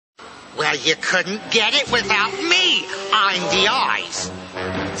Well, you couldn't get it without me. I'm the eyes.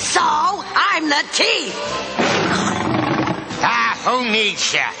 So, I'm the teeth. Who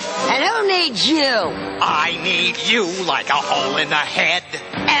needs ya? And who needs you? I need you like a hole in the head.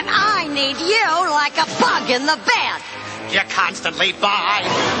 And I need you like a bug in the bed. You constantly buy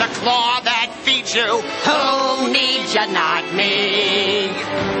the claw that feeds you. Who needs you, not me?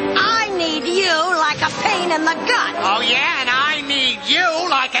 I need you like a pain in the gut. Oh, yeah, and I need you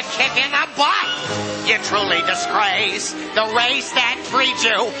like a kick in the butt. You truly disgrace the race that breeds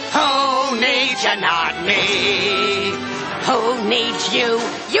you. Who needs you, not me? Who needs you?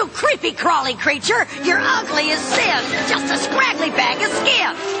 You creepy, crawly creature. You're ugly as sin. Just a scraggly bag of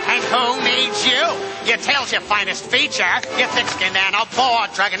skin. And who needs you? Your tail's your finest feature. You're thick-skinned and a bore,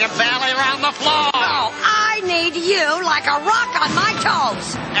 dragging your belly around the floor. Oh, I need you like a rock on my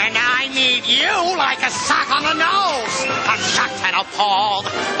toes. And I need you like a sock on the nose. I'm shocked and appalled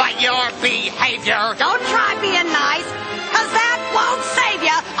by your behavior. Don't try being nice, 'cause that won't save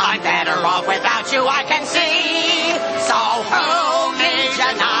you. I'm better off without you, I can see. So who needs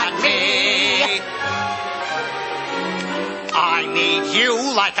you, not me? I need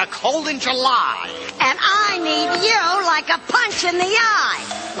you like a cold in July. And I need you like a punch in the eye.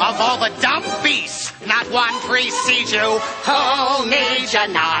 Of all the dumb beasts, not one precedes you. Who needs you,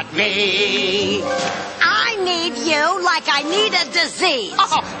 not me? I need you like I need a disease.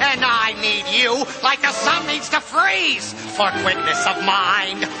 Oh, and I need you like the sun needs to freeze. For quickness of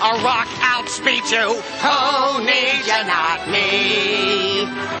mind, a rock outspeeds you. Who needs you, not me?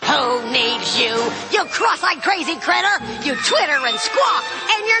 Who needs you? You cross-eyed crazy critter. You twitter and squawk,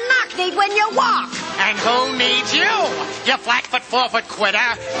 and you're knock-kneed when you walk. And who needs you? You flat-foot, 4-foot quitter.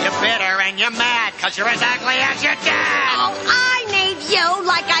 You're bitter and you're mad 'cause you're as ugly as your dad. Oh, I need you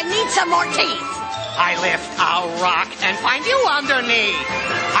like I need some more teeth. I lift a rock and find you underneath.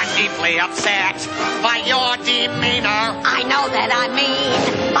 I'm deeply upset by your demeanor. I know that I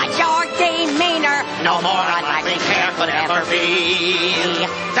mean, but your demeanor No more unlikely care could ever be.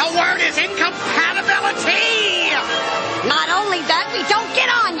 The word is incompatibility. Not only that, we don't get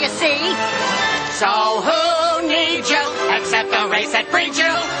on, you see. So who needs you except the race that breeds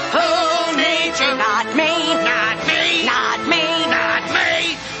you? Who needs you? Not me.